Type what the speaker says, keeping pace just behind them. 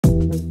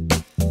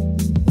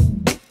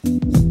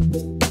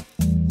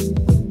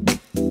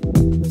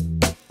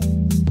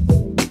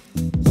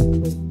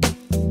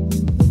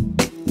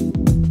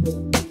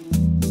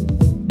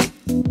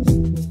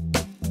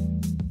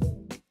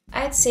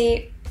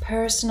say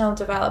personal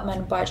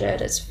development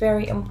budget is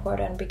very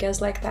important,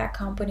 because like that,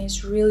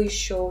 companies really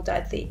show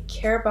that they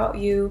care about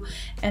you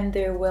and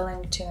they're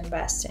willing to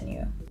invest in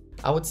you.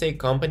 I would say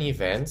company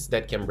events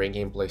that can bring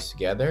employees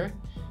together,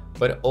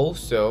 but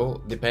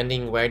also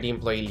depending where the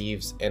employee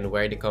lives and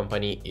where the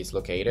company is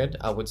located,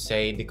 I would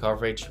say the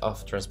coverage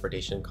of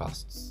transportation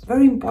costs.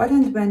 Very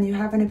important when you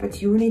have an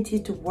opportunity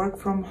to work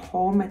from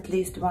home at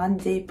least 1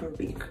 day per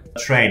week.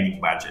 Training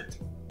budget.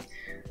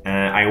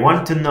 I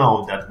want to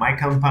know that my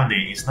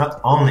company is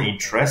not only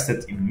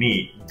interested in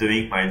me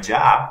doing my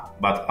job,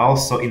 but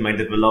also in my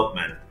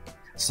development.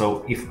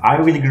 So if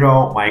I will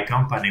grow, my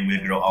company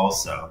will grow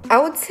also. I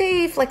would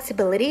say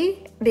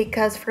flexibility,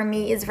 because for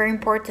me it's very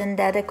important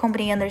that a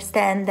company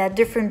understand that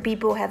different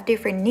people have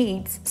different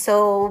needs.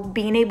 So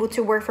being able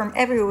to work from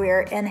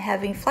everywhere and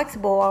having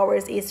flexible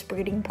hours is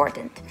pretty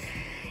important.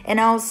 And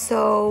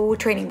also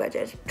training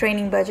budget.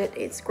 Training budget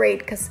is great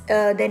because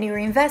then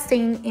you're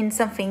investing in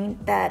something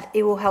that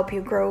it will help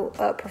you grow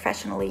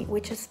professionally,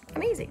 which is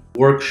amazing.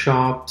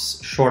 Workshops,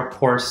 short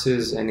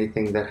courses,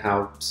 anything that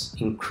helps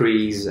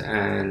increase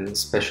and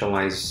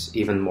specialize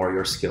even more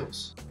your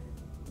skills.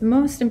 The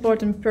most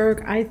important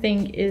perk, I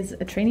think, is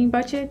a training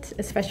budget,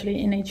 especially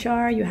in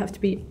HR. You have to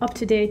be up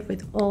to date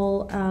with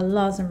all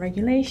laws and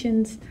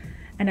regulations.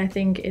 And I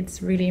think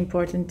it's really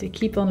important to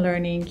keep on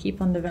learning,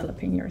 keep on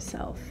developing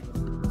yourself.